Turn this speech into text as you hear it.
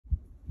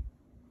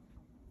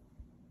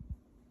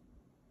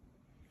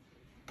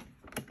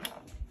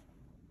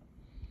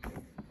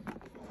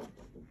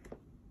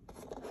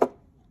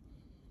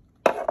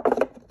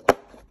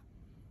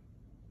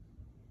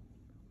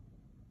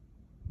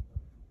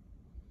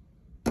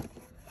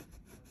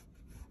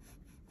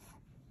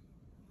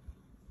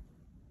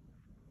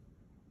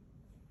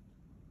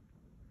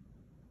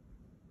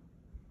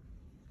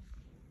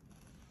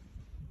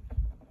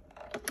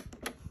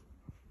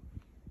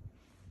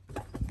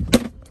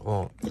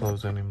won't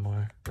close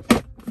anymore.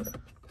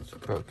 It's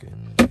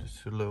broken.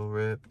 It's a little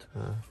ripped.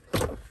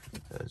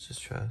 It's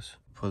just trash.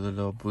 Put the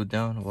little boot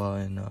down while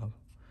in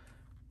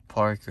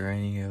park or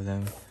any of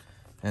them,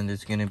 and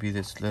there's gonna be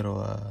this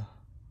little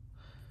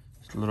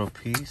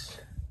piece.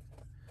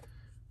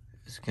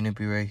 It's gonna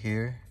be right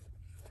here.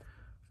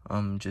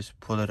 Just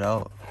pull it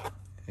out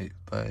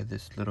by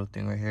this little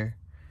thing right here,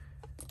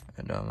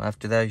 and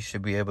after that you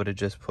should be able to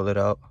just pull it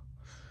out.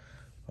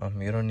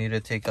 You don't need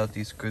to take out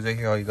these screws right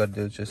here. All you gotta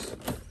do is just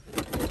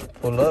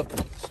pull up,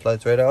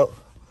 slides right out,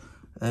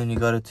 and you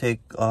gotta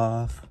take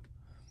off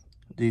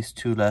these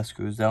two last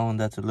screws. That one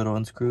that's a little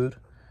unscrewed,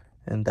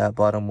 and that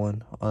bottom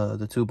one,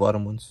 the two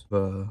bottom ones.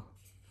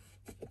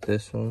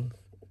 This one,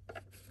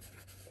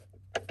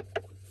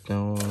 that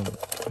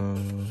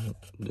one,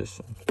 this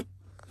one.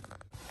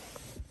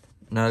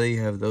 Now that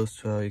you have those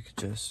two out, you can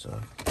just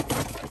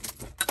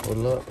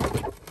pull up.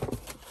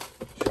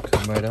 Should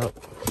come right out.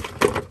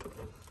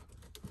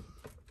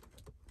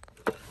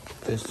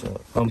 Just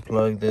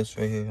unplug this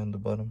right here on the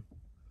bottom.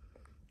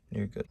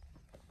 You're good.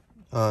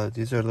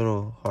 These are a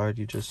little hard.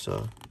 You just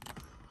you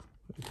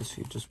can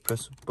see, just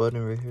press a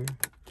button right here.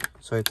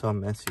 Sorry it's all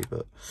messy,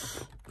 but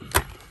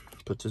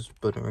put this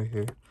button right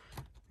here,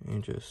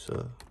 and you just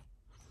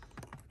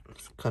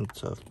it's kind of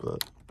tough,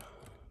 but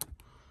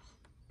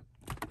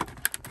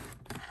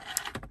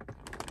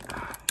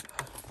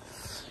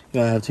you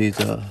gotta have to use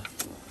a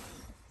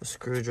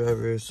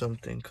screwdriver or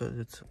something, because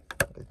it's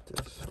like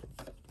this.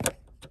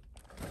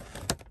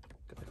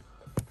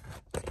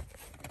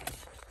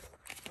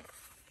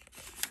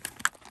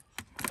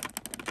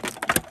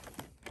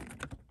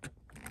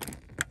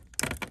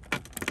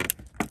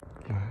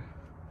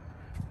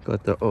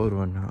 Got the old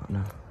one out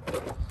now.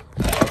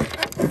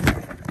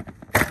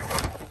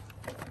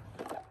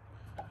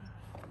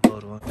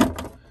 Old one.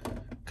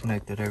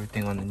 Connected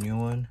everything on the new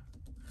one.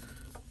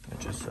 And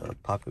just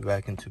pop it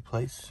back into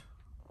place.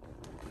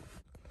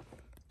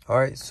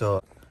 Alright,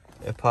 so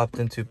it popped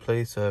into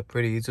place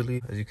pretty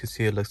easily. As you can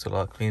see, it looks a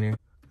lot cleaner.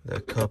 The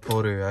cup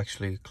holder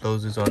actually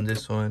closes on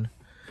this one.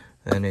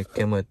 And it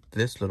came with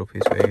this little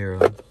piece right here.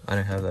 I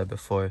didn't have that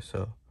before,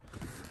 so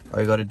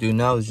all you gotta do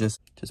now is just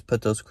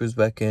put those screws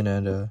back in,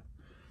 and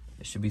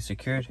it should be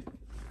secured.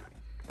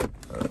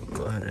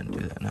 Go ahead and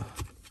do that now.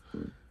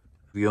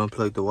 If you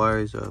unplug the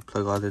wires,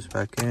 plug all this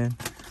back in.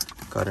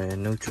 Got it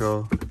in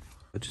neutral.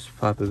 Just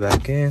pop it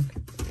back in.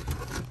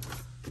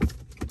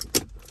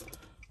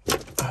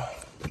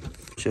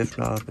 Shift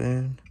knob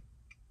in.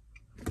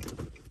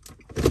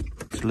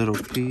 It's a little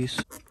piece.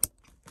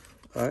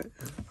 Alright,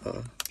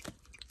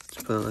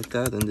 let's put it like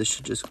that. Then this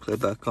should just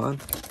clip back on.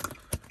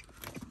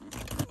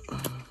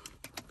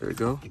 There we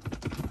go.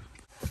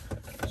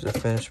 It's a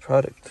finished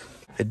product.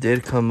 It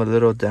did come a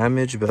little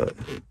damaged, but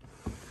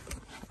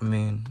I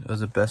mean, it was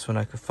the best one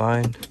I could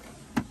find.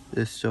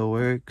 This still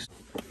works.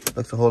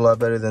 Looks a whole lot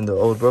better than the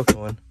old broken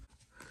one.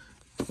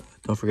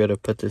 Don't forget to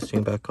put this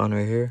thing back on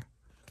right here.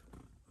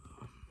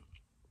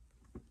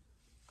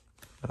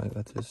 I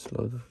got this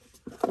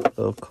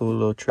little cool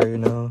little tray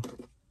now.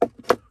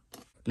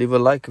 Leave a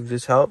like if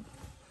this helped.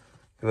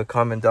 Leave a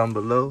comment down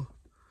below.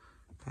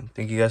 And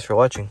thank you guys for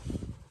watching.